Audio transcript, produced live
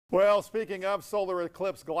Well, speaking of solar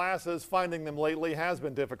eclipse glasses, finding them lately has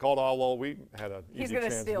been difficult, although we had an easy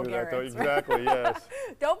chance to do that, though. Exactly, yes.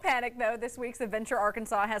 Don't panic, though. This week's Adventure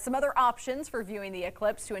Arkansas has some other options for viewing the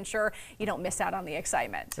eclipse to ensure you don't miss out on the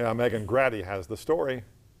excitement. Yeah, Megan Grady has the story.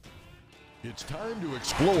 It's time to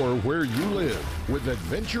explore where you live with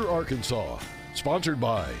Adventure Arkansas, sponsored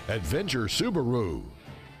by Adventure Subaru.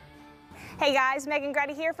 Hey guys, Megan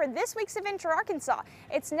Grady here for this week's Adventure Arkansas.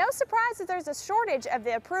 It's no surprise that there's a shortage of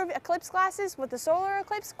the approved eclipse glasses with the solar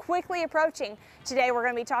eclipse quickly approaching. Today we're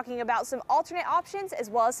going to be talking about some alternate options as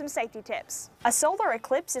well as some safety tips. A solar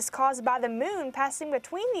eclipse is caused by the moon passing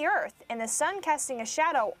between the Earth and the sun casting a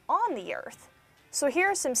shadow on the Earth. So here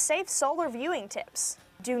are some safe solar viewing tips.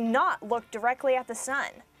 Do not look directly at the sun.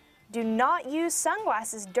 Do not use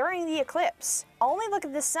sunglasses during the eclipse. Only look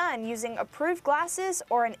at the sun using approved glasses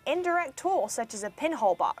or an indirect tool such as a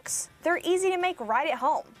pinhole box. They're easy to make right at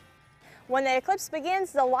home. When the eclipse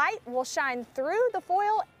begins, the light will shine through the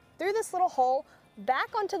foil, through this little hole, back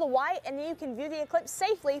onto the white, and then you can view the eclipse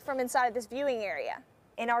safely from inside of this viewing area.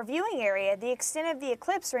 In our viewing area, the extent of the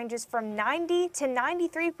eclipse ranges from 90 to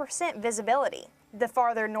 93% visibility. The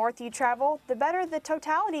farther north you travel, the better the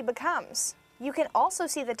totality becomes. You can also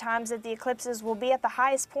see the times that the eclipses will be at the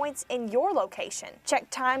highest points in your location. Check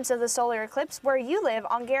times of the solar eclipse where you live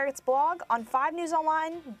on Garrett's blog on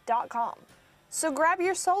 5newsonline.com. So grab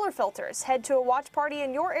your solar filters, head to a watch party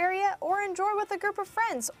in your area, or enjoy with a group of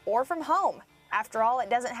friends or from home. After all,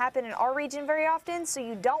 it doesn't happen in our region very often, so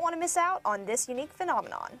you don't want to miss out on this unique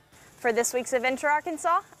phenomenon. For this week's Adventure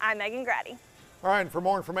Arkansas, I'm Megan Grady. All right, and for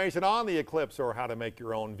more information on the eclipse or how to make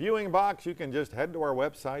your own viewing box, you can just head to our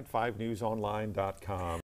website,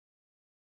 5newsonline.com.